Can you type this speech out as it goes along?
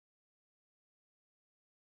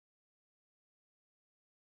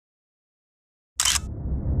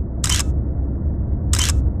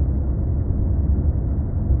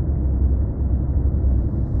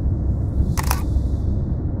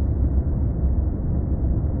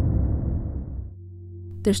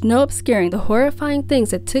there's no obscuring the horrifying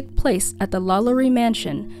things that took place at the Lalaurie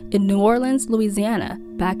Mansion in New Orleans, Louisiana,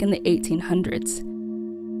 back in the 1800s.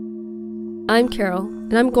 I'm Carol,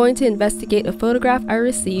 and I'm going to investigate a photograph I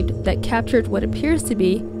received that captured what appears to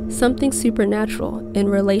be something supernatural in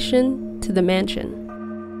relation to the mansion.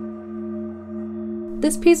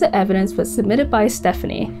 This piece of evidence was submitted by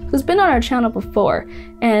Steffany, who's been on our channel before,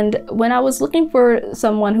 and when I was looking for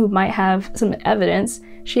someone who might have some evidence,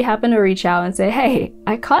 she happened to reach out and say, hey,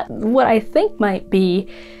 I caught what I think might be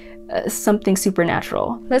something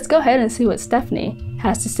supernatural. Let's go ahead and see what Steffany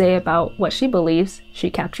has to say about what she believes she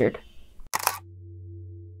captured.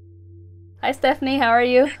 Hi Steffany, how are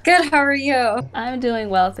you? Good, how are you? I'm doing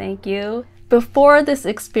well, thank you. Before this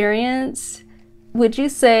experience, would you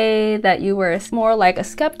say that you were more like a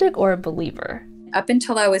skeptic or a believer? Up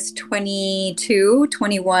until I was 22,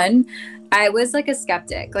 21, I was like a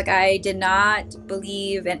skeptic. Like I did not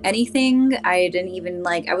believe in anything. I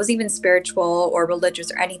wasn't even spiritual or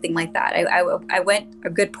religious or anything like that. I went a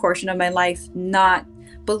good portion of my life not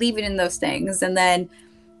believing in those things. And then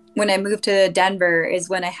when I moved to Denver is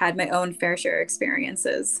when I had my own fair share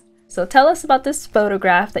experiences. So tell us about this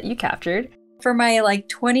photograph that you captured. For my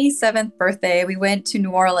 27th birthday, we went to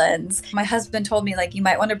New Orleans. My husband told me you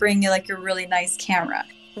might want to bring your really nice camera.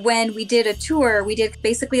 When we did a tour, we did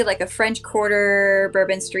basically a French Quarter,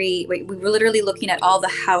 Bourbon Street. We were literally looking at all the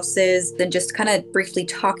houses and just kind of briefly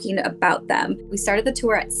talking about them. We started the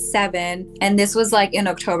tour at 7 and this was in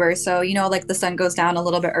October. So, the sun goes down a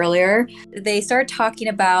little bit earlier. They started talking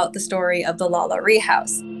about the story of the Lalaurie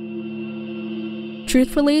House.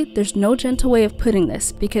 Truthfully, there's no gentle way of putting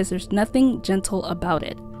this because there's nothing gentle about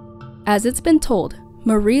it. As it's been told,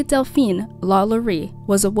 Marie Delphine Lalaurie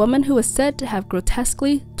was a woman who was said to have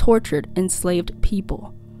grotesquely tortured enslaved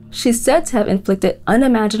people. She's said to have inflicted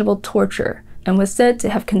unimaginable torture and was said to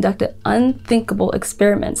have conducted unthinkable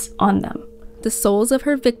experiments on them. The souls of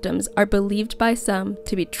her victims are believed by some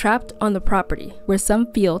to be trapped on the property, where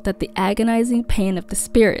some feel that the agonizing pain of the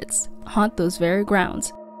spirits haunt those very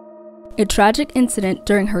grounds. A tragic incident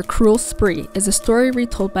during her cruel spree is a story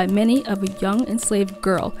retold by many of a young enslaved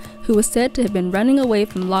girl who was said to have been running away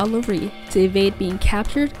from Lalaurie to evade being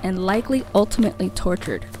captured and likely ultimately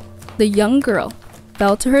tortured. The young girl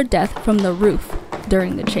fell to her death from the roof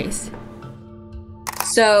during the chase.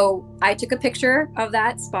 So I took a picture of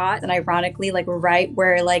that spot, and ironically, right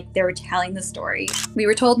where they were telling the story. We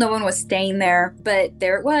were told no one was staying there, but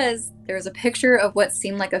there it was. There was a picture of what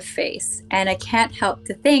seemed like a face, and I can't help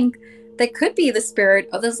to think that could be the spirit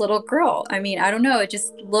of this little girl. I mean, I don't know. It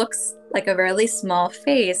just looks like a really small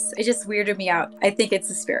face. It just weirded me out. I think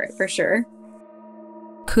it's a spirit for sure.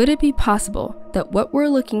 Could it be possible that what we're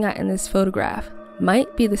looking at in this photograph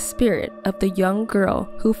might be the spirit of the young girl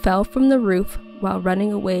who fell from the roof while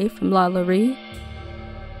running away from Lalaurie?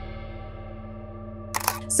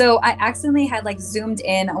 So I accidentally had zoomed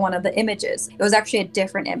in on one of the images. It was actually a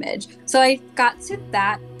different image. So I got to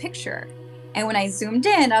that picture. And when I zoomed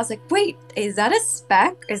in, I was like, wait, is that a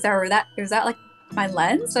speck? Is that my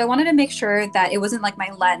lens? So I wanted to make sure that it wasn't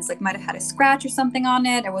my lens, might have had a scratch or something on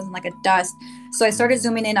it. It wasn't a dust. So I started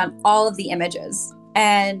zooming in on all of the images.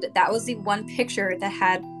 And that was the one picture that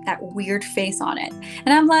had that weird face on it. And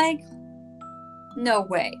I'm like, no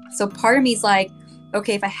way. So part of me is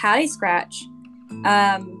okay, if I had a scratch,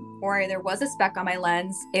 or there was a speck on my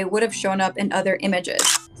lens, it would have shown up in other images.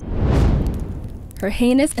 Her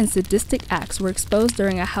heinous and sadistic acts were exposed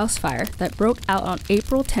during a house fire that broke out on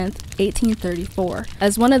April 10, 1834,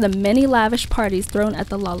 as one of the many lavish parties thrown at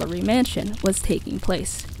the Lalaurie Mansion was taking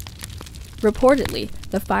place. Reportedly,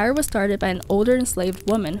 the fire was started by an older enslaved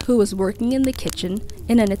woman who was working in the kitchen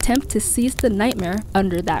in an attempt to seize the nightmare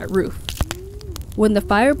under that roof. When the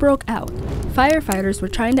fire broke out, firefighters were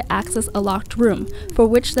trying to access a locked room for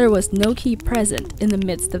which there was no key present in the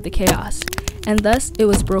midst of the chaos, and thus it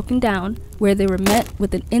was broken down, where they were met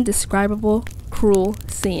with an indescribable, cruel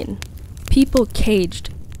scene. People caged,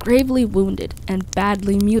 gravely wounded, and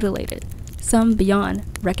badly mutilated, some beyond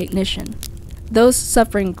recognition. Those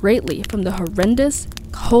suffering greatly from the horrendous,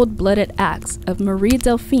 cold-blooded acts of Marie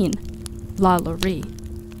Delphine Lalaurie.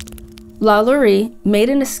 Lalaurie made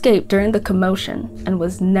an escape during the commotion and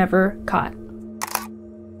was never caught.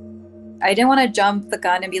 I didn't want to jump the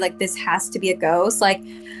gun and be this has to be a ghost.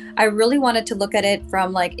 I really wanted to look at it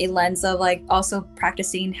from a lens of also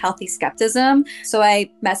practicing healthy skepticism. So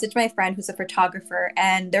I messaged my friend who's a photographer,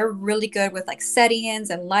 and they're really good with settings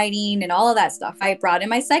and lighting and all of that stuff. I brought in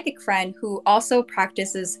my psychic friend who also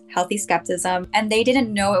practices healthy skepticism, and they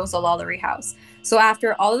didn't know it was a Lalaurie house. So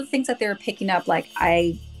after all of the things that they were picking up,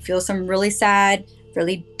 I feel some really sad,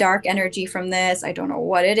 really dark energy from this. I don't know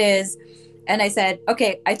what it is. And I said,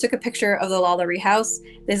 okay, I took a picture of the Lalaurie house.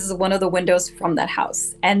 This is one of the windows from that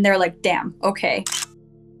house. And they're like, damn, okay.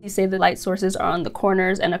 You say the light sources are on the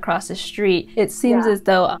corners and across the street. It seems as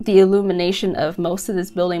though the illumination of most of this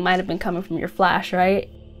building might have been coming from your flash, right?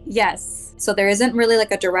 Yes. So there isn't really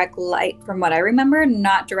like a direct light from what I remember,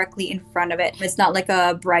 not directly in front of it. It's not like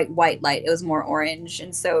a bright white light. It was more orange.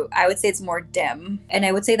 And so I would say it's more dim. And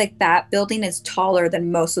I would say like that building is taller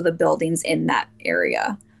than most of the buildings in that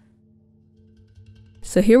area.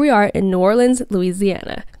 So here we are in New Orleans,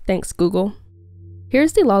 Louisiana. Thanks, Google.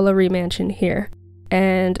 Here's the Lalaurie mansion here.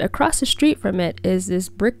 And across the street from it is this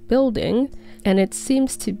brick building. And it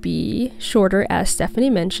seems to be shorter, as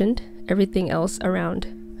Steffany mentioned. Everything else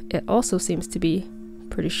around it also seems to be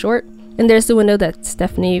pretty short. And there's the window that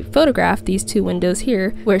Steffany photographed, these two windows here,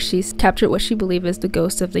 where she's captured what she believes is the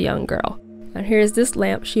ghost of the young girl. And here's this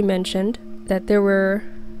lamp she mentioned, that there were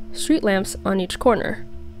street lamps on each corner.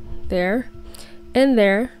 There and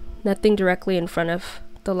there, nothing directly in front of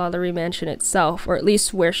the Lalaurie mansion itself, or at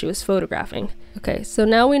least where she was photographing. Okay, so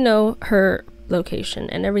now we know her location,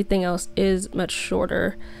 and everything else is much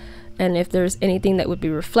shorter. And if there's anything that would be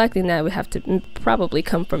reflecting that, it would have to probably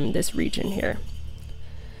come from this region here.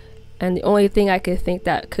 And the only thing I could think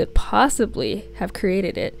that could possibly have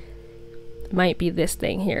created it might be this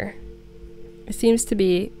thing here. It seems to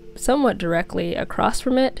be somewhat directly across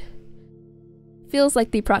from it. Feels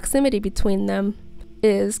like the proximity between them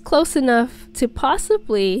is close enough to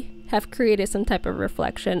possibly have created some type of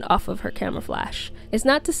reflection off of her camera flash. It's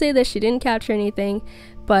not to say that she didn't capture anything,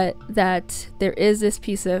 but that there is this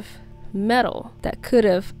piece of metal that could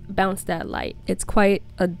have bounced that light. It's quite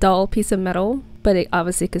a dull piece of metal, but it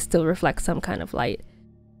obviously could still reflect some kind of light.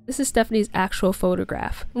 This is Steffany's actual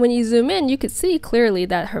photograph. When you zoom in, you could see clearly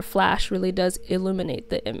that her flash really does illuminate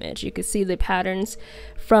the image. You could see the patterns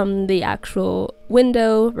from the actual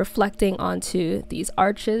window reflecting onto these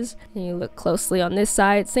arches. And you look closely on this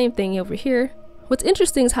side, same thing over here. What's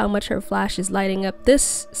interesting is how much her flash is lighting up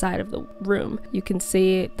this side of the room. You can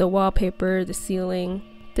see the wallpaper, the ceiling.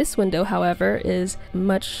 This window, however, is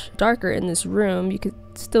much darker in this room. You could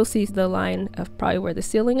still see the line of probably where the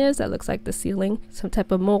ceiling is. That looks like the ceiling, some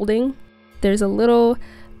type of molding. There's a little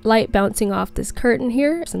light bouncing off this curtain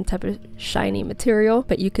here, some type of shiny material,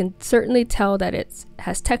 but you can certainly tell that it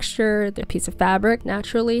has texture, the piece of fabric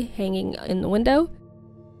naturally hanging in the window.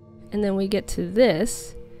 And then we get to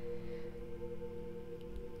this.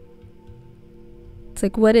 It's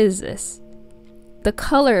like, what is this? The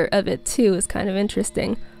color of it too is kind of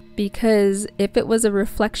interesting, because if it was a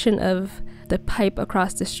reflection of the pipe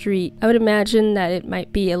across the street, I would imagine that it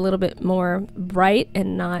might be a little bit more bright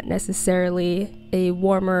and not necessarily a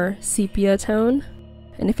warmer sepia tone.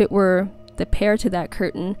 And if it were the pair to that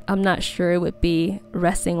curtain, I'm not sure it would be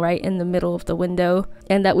resting right in the middle of the window,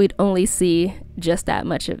 and that we'd only see just that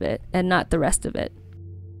much of it and not the rest of it.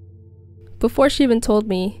 Before she even told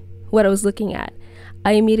me what I was looking at,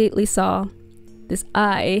 I immediately saw this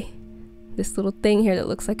eye, this little thing here that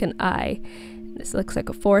looks like an eye. This looks like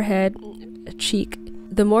a forehead, a cheek.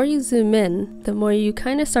 The more you zoom in, the more you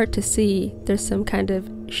kind of start to see there's some kind of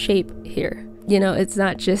shape here. You know, it's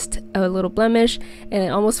not just a little blemish, and it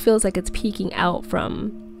almost feels like it's peeking out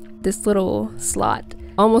from this little slot,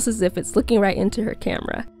 almost as if it's looking right into her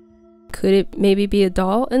camera. Could it maybe be a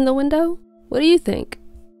doll in the window? What do you think?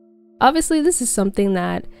 Obviously, this is something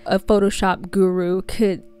that a Photoshop guru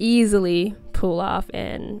could easily pull off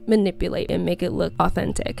and manipulate and make it look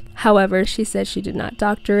authentic. However, she said she did not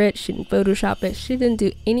doctor it, she didn't Photoshop it, she didn't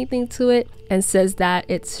do anything to it, and says that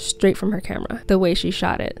it's straight from her camera, the way she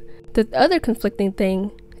shot it. The other conflicting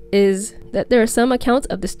thing is that there are some accounts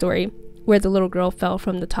of the story where the little girl fell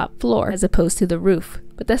from the top floor as opposed to the roof.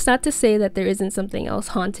 But that's not to say that there isn't something else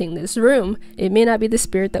haunting this room. It may not be the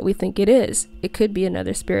spirit that we think it is. It could be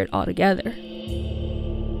another spirit altogether.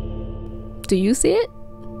 Do you see it?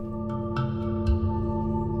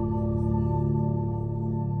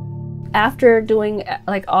 After doing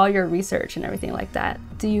like all your research and everything like that,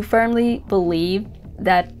 do you firmly believe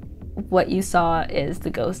that what you saw is the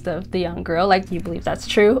ghost of the young girl? Like, do you believe that's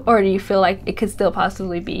true? Or do you feel like it could still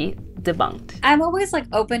possibly be debunked? I'm always like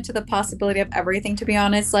open to the possibility of everything, to be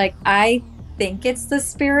honest. Like, I think it's the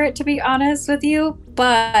spirit, to be honest with you,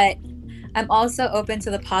 but I'm also open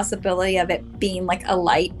to the possibility of it being like a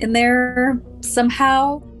light in there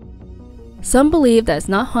somehow. Some believe that it's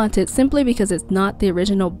not haunted simply because it's not the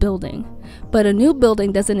original building. But a new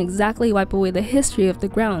building doesn't exactly wipe away the history of the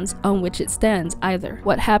grounds on which it stands either.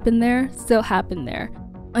 What happened there still happened there.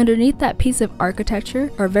 Underneath that piece of architecture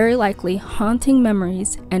are very likely haunting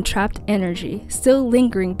memories and trapped energy still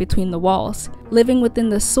lingering between the walls, living within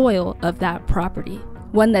the soil of that property.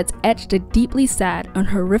 one that's etched a deeply sad and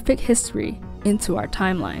horrific history into our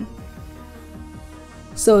timeline.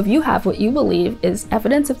 So if you have what you believe is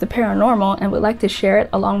evidence of the paranormal and would like to share it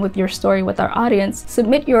along with your story with our audience,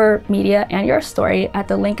 submit your media and your story at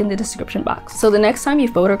the link in the description box. So the next time you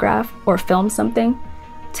photograph or film something,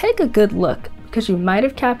 take a good look, because you might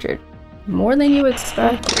have captured more than you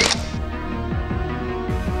expect.